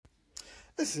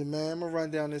Listen, man, I'm gonna run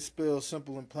down this spill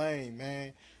simple and plain,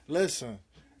 man. Listen,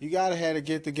 you gotta have to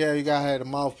get together, you gotta have the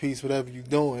mouthpiece, whatever you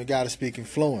doing, you gotta speak in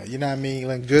fluent. You know what I mean?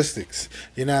 Linguistics.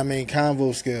 You know what I mean?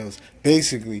 Convo skills.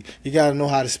 Basically, you gotta know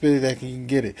how to spit it that you can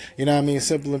get it. You know what I mean?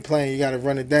 Simple and plain, you gotta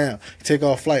run it down. Take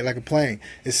off flight like a plane.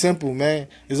 It's simple, man.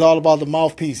 It's all about the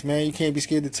mouthpiece, man. You can't be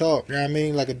scared to talk. You know what I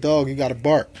mean? Like a dog, you gotta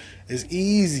bark. It's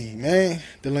easy, man.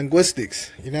 The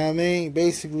linguistics. You know what I mean?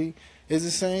 Basically, it's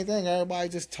the same thing. Everybody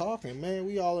just talking, man.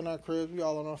 We all in our cribs, we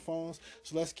all on our phones.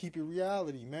 So let's keep it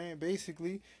reality, man.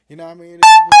 Basically, you know what I mean? It is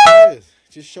what it is.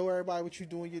 Just show everybody what you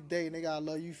do in your day, and they gotta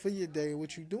love you for your day and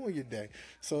what you do in your day.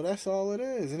 So that's all it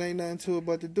is. It ain't nothing to it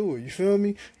but to do it. You feel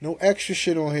me? No extra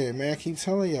shit on here, man. I keep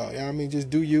telling y'all. You know what I mean? Just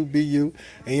do you, be you.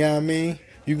 And you know what I mean?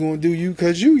 You gonna do you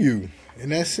cause you.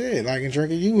 And that's it. Like, and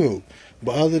drink a you.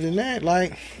 But other than that,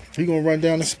 like, you gonna run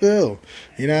down the spill.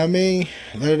 You know what I mean?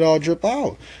 Let it all drip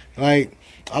out. Like,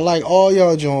 I like all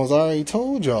y'all Jones. I already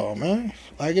told y'all, man.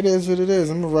 Like, it is what it is.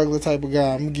 I'm a regular type of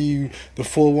guy. I'm gonna give you the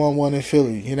 411 in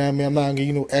Philly. You know what I mean? I'm not gonna give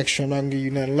you no extra. I'm not gonna give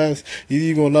you nothing less. Either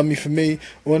you gonna love me for me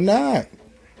or not.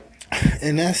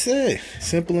 And that's it.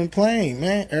 Simple and plain,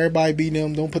 man. Everybody be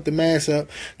them. Don't put the mask up.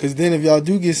 Because then if y'all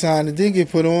do get signed and did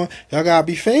get put on, y'all gotta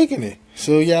be faking it.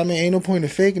 So, yeah, I mean, ain't no point in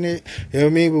faking it. You know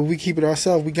what I mean? But we keep it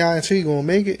ourselves. We guarantee you gonna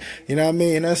make it. You know what I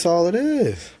mean? And that's all it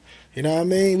is. You know what I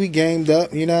mean? We gamed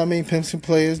up. You know what I mean? Pimps and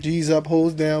players, G's up,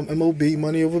 hoes down, MOB,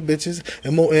 money over bitches,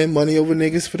 MON, money over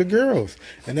niggas for the girls.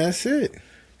 And that's it.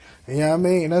 You know what I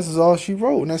mean? And that's all she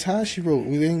wrote, and that's how she wrote.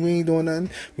 We ain't doing nothing.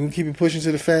 We gonna keep it pushing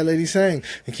to the fat lady saying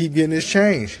and keep getting this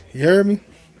change. You heard me?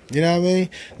 You know what I mean?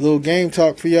 A little game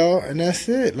talk for y'all, and that's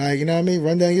it. Like, you know what I mean?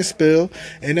 Run down your spill,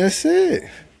 and that's it.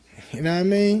 You know what I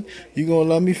mean? You gonna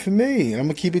love me for me. I'm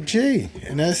gonna keep it G,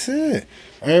 and that's it.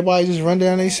 Everybody just run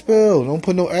down their spill. Don't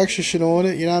put no extra shit on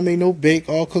it. You know what I mean? No bake,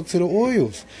 all cooked to the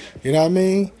oils. You know what I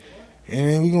mean?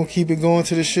 And we gonna keep it going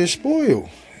to the shit spoil.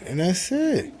 And that's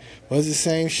it. But it's the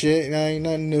same shit, and ain't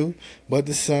nothing new but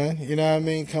the sun. You know what I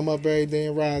mean? Come up every day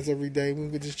and rise every day.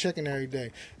 We just checking every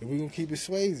day. And we gonna keep it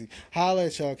Swayze. Holla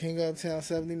at y'all. King Uptown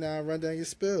 79, run down your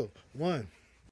spill. One.